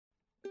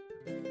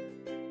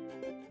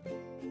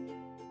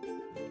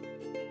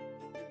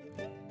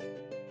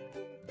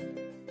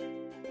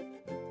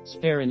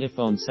SPARIN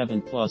iPhone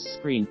 7 Plus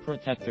Screen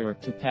Protector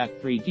to pack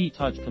 3D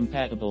touch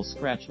compatible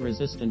scratch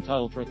resistant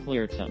ultra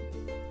clear temp.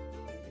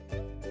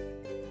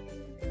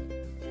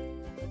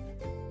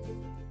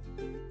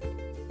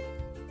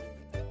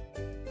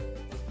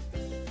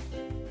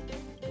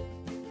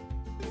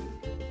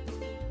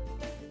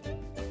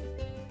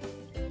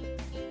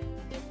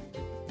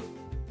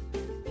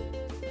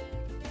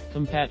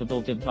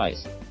 Compatible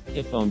device.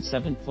 iPhone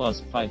 7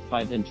 Plus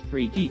 5.5-inch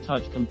 3D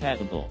touch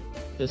compatible.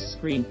 This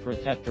screen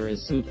protector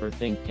is super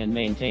thinc and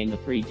maintain the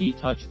 3D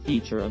touch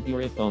feature of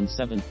your iPhone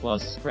 7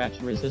 Plus scratch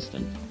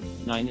resistant.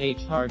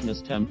 9H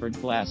hardness tempered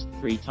glass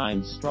 3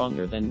 times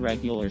stronger than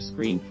regular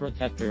screen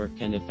protector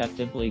can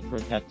effectively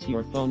protect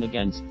your phone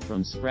against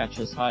from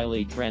scratches.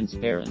 Highly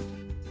transparent.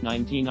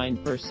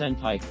 99%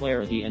 high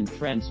clarity and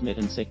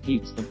transmittance. It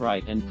keeps the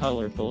bright and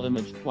colorful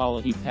image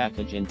quality.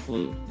 Package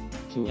include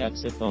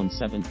 2x iPhone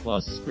 7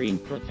 Plus screen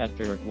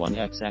protector,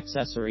 1x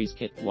accessories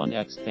kit,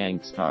 1x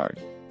thanks card.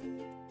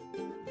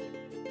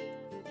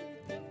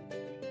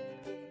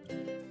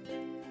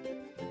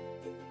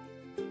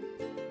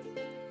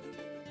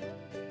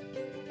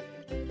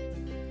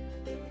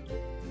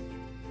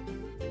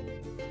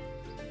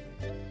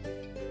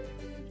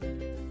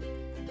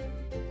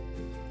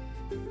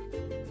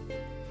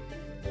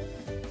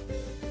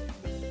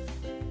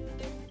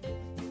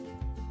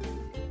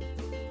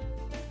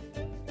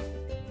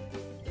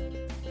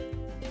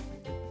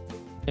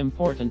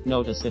 Important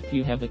notice: if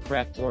you have a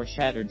cracked or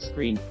shattered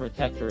screen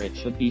protector, it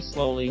should be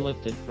slowly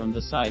lifted from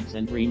the sides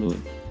and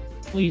removed.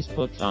 Please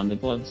put on the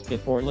gloves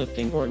before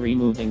lifting or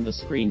removing the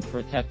screen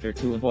protector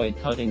to avoid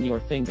cutting your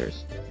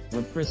fingers.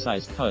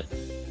 brprecise cut.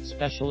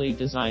 Specially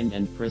designed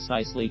and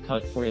precisely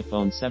cut for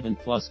iPhone 7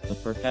 Plus, the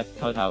perfect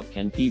cutout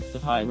can keep the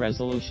high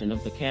resolution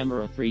of the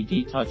camera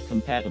 3D touch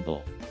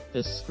compatible.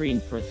 This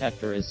screen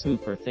protector is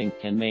super thinc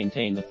and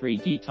maintain the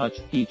 3D touch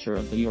feature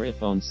of your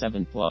iPhone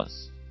 7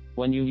 Plus.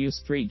 When you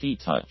use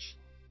 3D touch,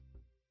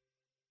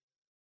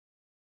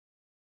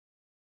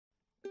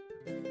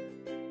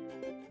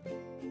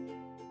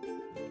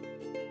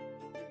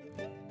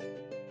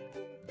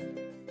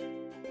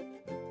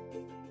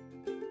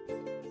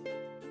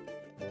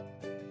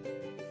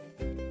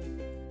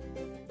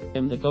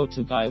 I'm the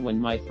go-to guy when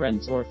my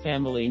friends or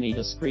family need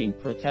a screen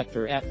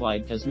protector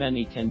applied, as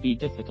many can be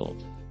difficult.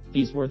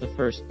 These were the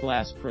first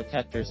glass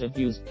protectors I've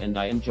used and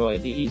I enjoy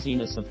the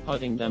easiness of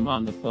putting them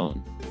on the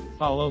phone.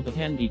 Follow the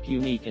handy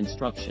unique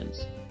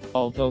instructions.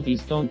 Although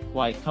these don't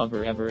quite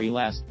cover every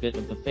last bit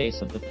of the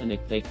face of the thinc,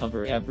 they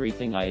cover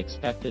everything I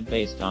expected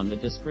based on the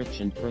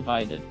description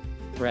provided.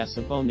 As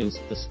a bonus,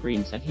 the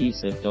screen's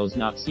adhesive does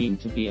not seem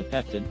to be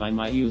affected by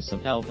my use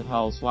of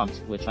alcohol swabs,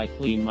 which I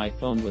clean my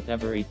phone with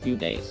every few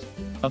days.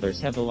 Others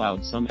have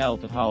allowed some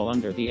alcohol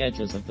under the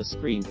edges of the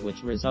screen,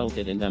 which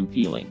resulted in them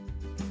peeling.